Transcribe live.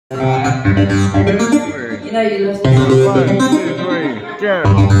You know you love this.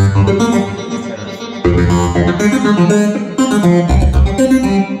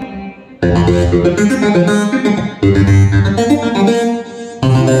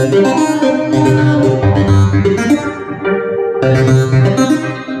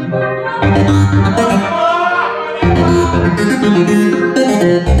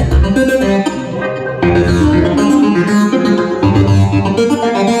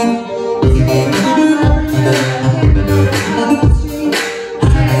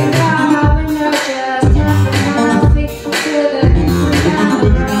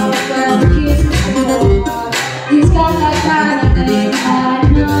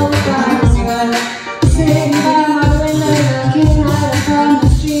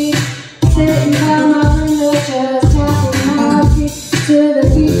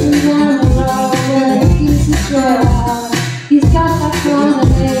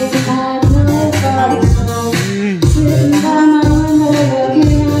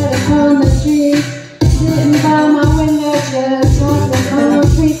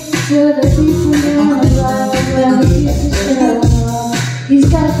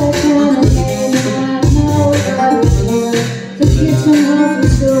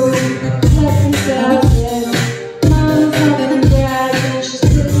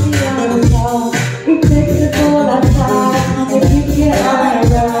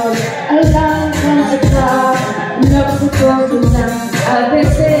 1, I've been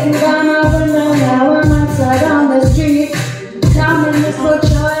sitting by my window, now I'm outside on the street. Coming this little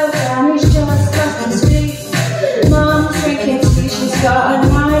child, and he's just across the street. Mom's drinking tea, she's got a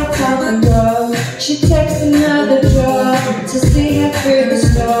night out and go. She takes another drug to see her through the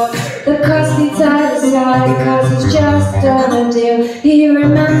storm. The costly tied aside, cause he's just done a deal. He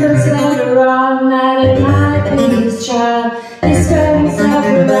remembers later on that it might be his child. He spread himself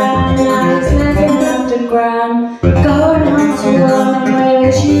around, now he's living underground. Going home to run away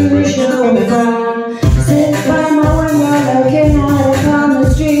as usual frown. Sitting by my window looking out upon the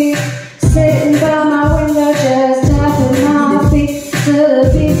street. Sitting by my window just tapping my feet to the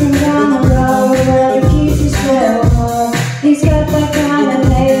beat from down the road where the keys is still home. He's got that kind of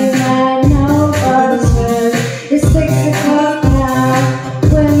name that nobody's heard. It's 6 o'clock now,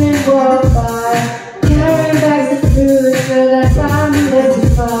 women walk by, carrying bags of food for their families to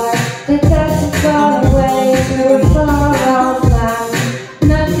buy. Their dads have gone away to a far-off land.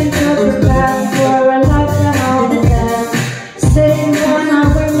 Nothing to prepare for a lifetime of them. Sitting by my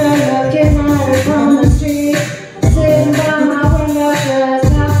window looking out upon the street. Sitting by my window just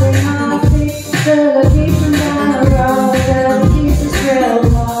tapping my feet to the beat from down the road where the keys is real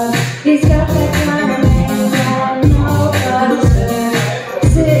hard. He's got that kind of name that nobody's heard.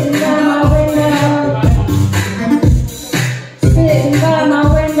 Sitting by my window, sitting by my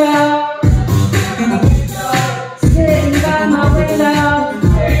window. Sitting by my window,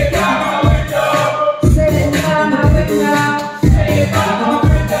 sitting by my window, sitting by my window, sitting by my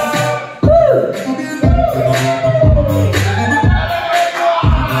window. Woo!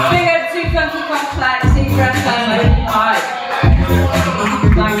 Big up to Funky Complex, EAVA FM. Alright.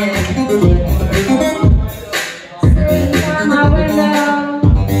 Banging. Sitting by my window.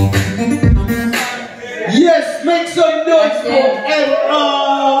 Yes, make some noise for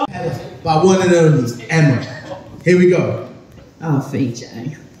Emma! By one and only Emma. Here we go. Oh, VJ.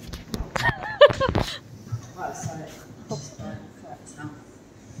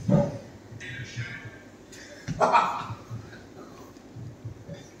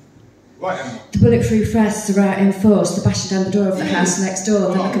 Right, Emma. The bulletproof vests are out in force. They're bashing down the door of the house next door.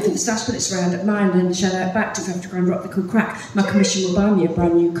 They're looking for the stash bullets around at mine and shout out back to 50 grand rock they could crack. My commission will buy me a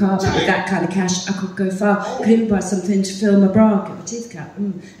brand new car, but with that kind of cash I could go far. Could even buy something to fill my bra, get my teeth cap,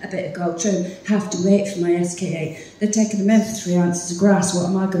 a bit of gold trim. Have to wait for my SKA. They're taking them in for 3 ounces of grass. What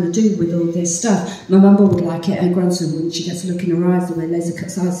am I going to do with all this stuff? My mum would like it, her grandson wouldn't. She gets a look in her eyes the way laser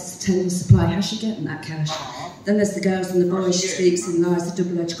cut sizes a 10-year supply. How's she getting that cash? Then there's the girls and the boys, she speaks in lies, the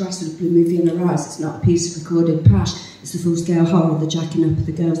double-edged grass with a blue movie in her eyes. It's not a piece of recorded pash, it's the full-scale horror, the jacking up of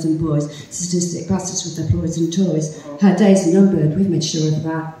the girls and boys, sadistic bastards with their ploys and toys. Her days are numbered, we've made sure of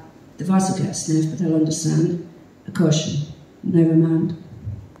that. The vice will get a sniff, but they'll understand. A caution, no remand.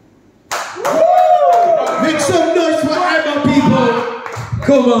 Make some noise for Emma, people!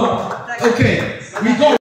 Come on. Okay, we go.